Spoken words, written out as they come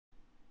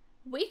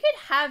We could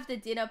have the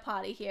dinner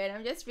party here, and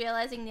I'm just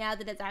realizing now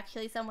that it's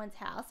actually someone's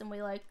house and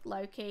we like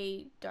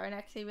low-key don't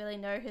actually really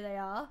know who they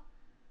are.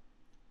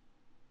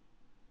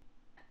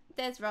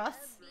 There's Ross.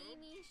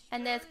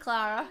 And there's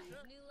Clara.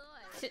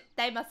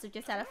 They must have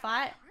just had a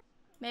fight.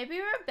 Maybe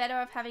we're better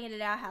off having it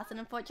at our house, and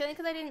unfortunately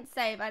because I didn't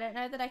save, I don't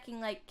know that I can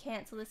like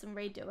cancel this and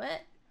redo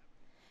it.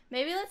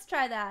 Maybe let's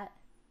try that.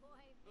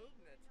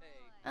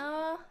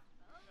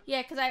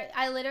 Yeah, because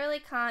I literally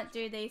can't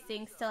do these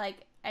things to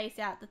like ace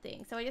out the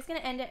thing. So we're just going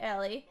to end it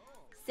early,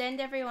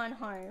 send everyone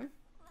home,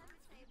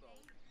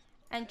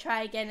 and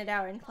try again at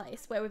our own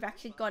place where we've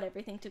actually got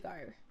everything to go.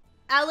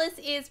 Alice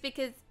is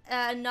because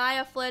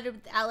Naya flirted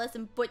with Alice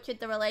and butchered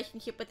the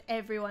relationship with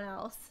everyone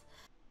else.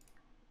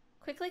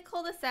 Quickly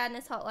call the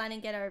sadness hotline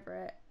and get over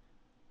it.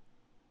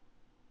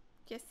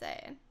 Just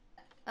saying.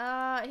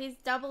 He's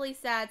doubly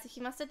sad, so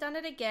he must have done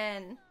it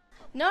again.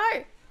 No!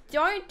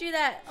 Don't do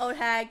that, old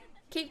hag.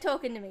 Keep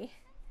talking to me.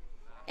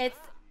 It's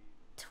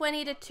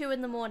 20 to 2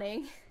 in the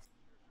morning.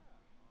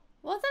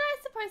 Wasn't I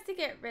supposed to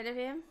get rid of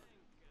him?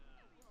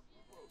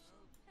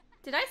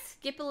 Did I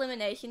skip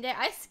elimination day?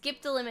 I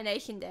skipped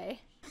elimination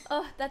day.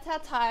 Oh, that's how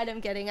tired I'm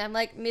getting. I'm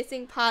like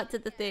missing parts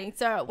of the thing.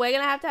 So we're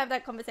gonna have to have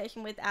that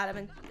conversation with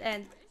Adam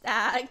and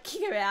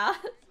kick her out.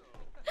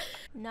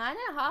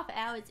 9.5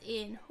 hours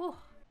in. Whew.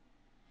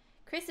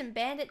 Chris and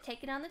Bandit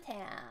taking on the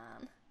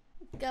town.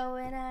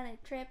 Going on a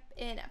trip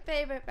in our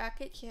favorite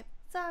rocket ship.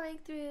 Soaring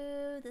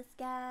through the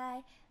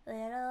sky.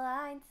 Little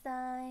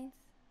Einsteins.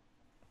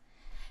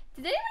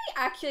 Did anybody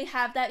actually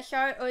have that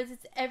show, or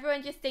does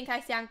everyone just think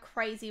I sound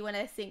crazy when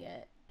I sing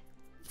it?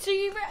 So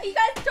you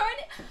guys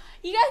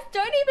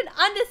don't even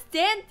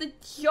understand the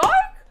joke?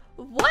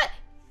 What?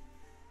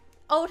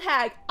 Old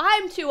hag,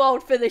 I'm too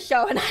old for the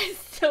show and I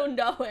still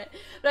know it.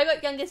 But I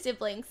got younger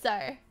siblings,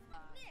 so.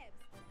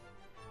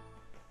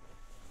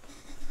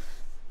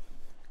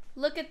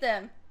 Look at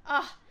them.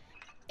 Oh,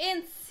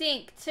 in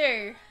sync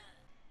too.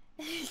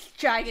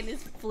 Dragon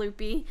is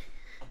floopy.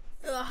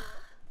 Ugh.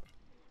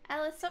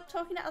 Alice, stop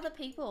talking to other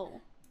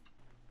people.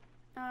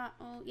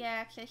 Oh yeah,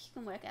 actually she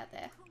can work out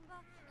there.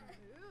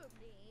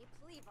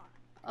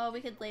 Oh,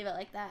 we could leave it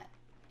like that.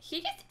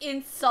 She just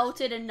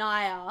insulted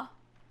Anaya.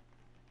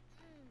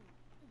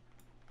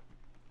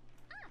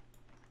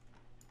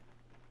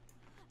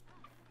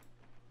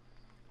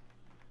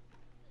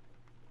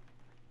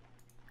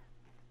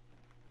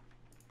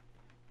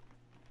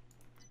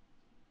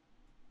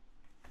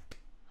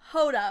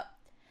 Hold up.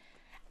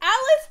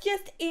 Alice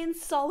just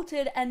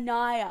insulted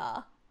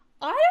Anaya.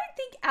 I don't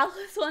think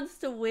Alice wants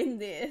to win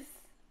this.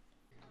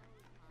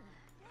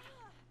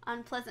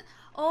 Unpleasant.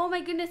 Oh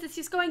my goodness, it's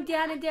just going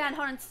down and down.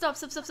 Hold on, stop.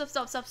 Stop.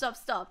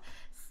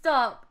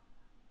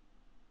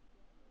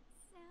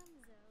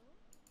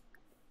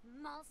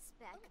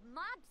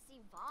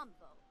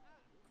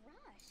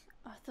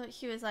 I thought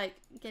she was like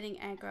getting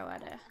aggro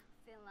at her.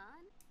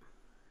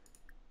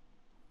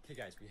 Okay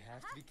guys, we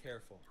have to be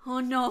careful. Oh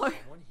no.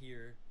 Someone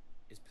here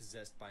is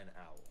possessed by an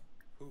owl.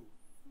 Who?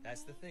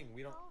 That's the thing,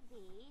 we don't...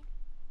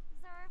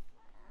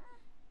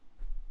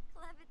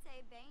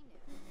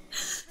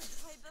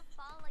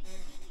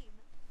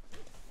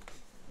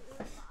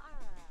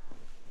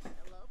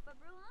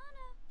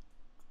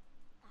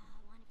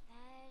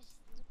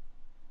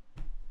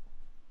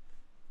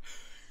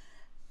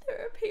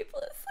 There are people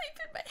asleep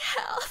in my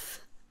house.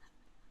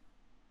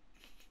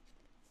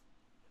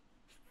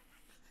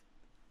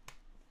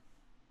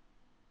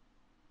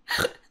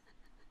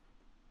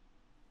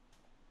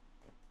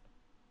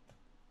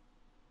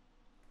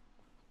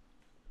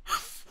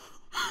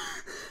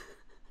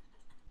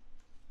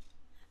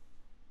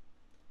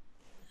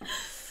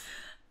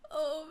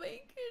 Oh my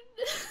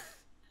goodness.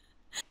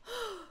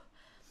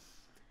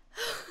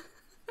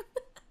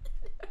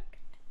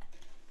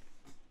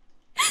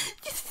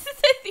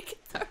 I think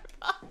it's over.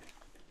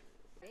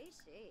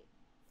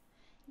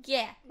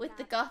 Yeah, with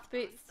the goth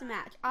boots to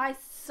match. I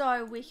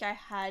so wish I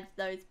had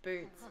those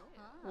boots.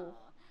 Oh.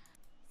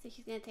 So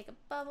she's gonna take a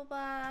bubble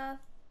bath.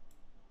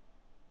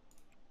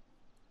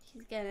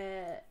 She's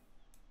gonna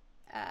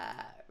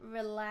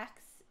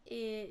relax.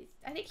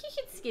 I think she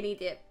should skinny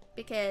dip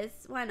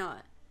because why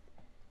not?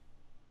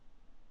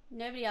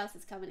 Nobody else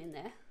is coming in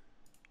there.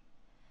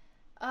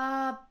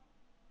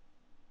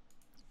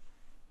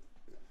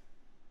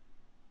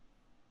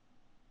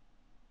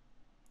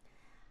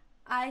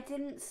 I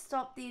didn't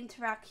stop the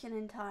interaction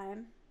in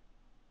time.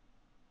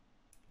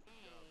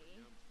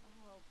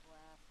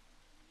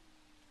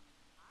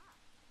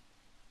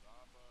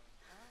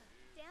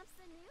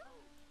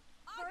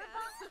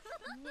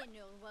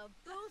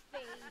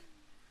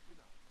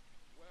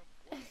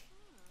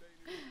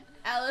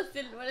 Alice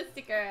didn't want to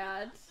stick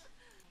around.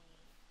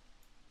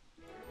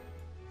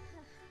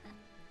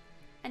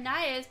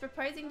 Anaya is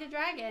proposing to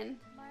Dragon.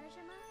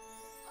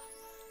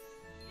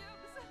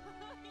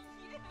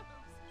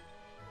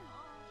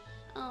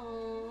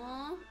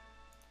 Aww.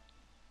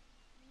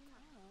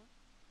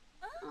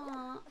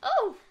 Aww.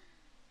 Oh!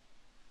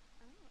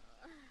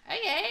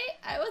 Okay,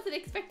 I wasn't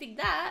expecting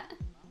that.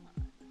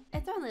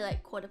 It's only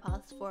like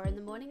 4:15 in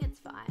the morning, it's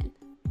fine.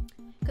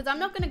 Because Because I'm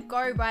not going to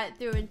go right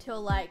through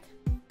until like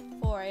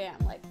 4 a.m.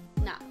 Like,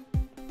 nah,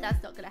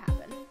 that's not going to happen.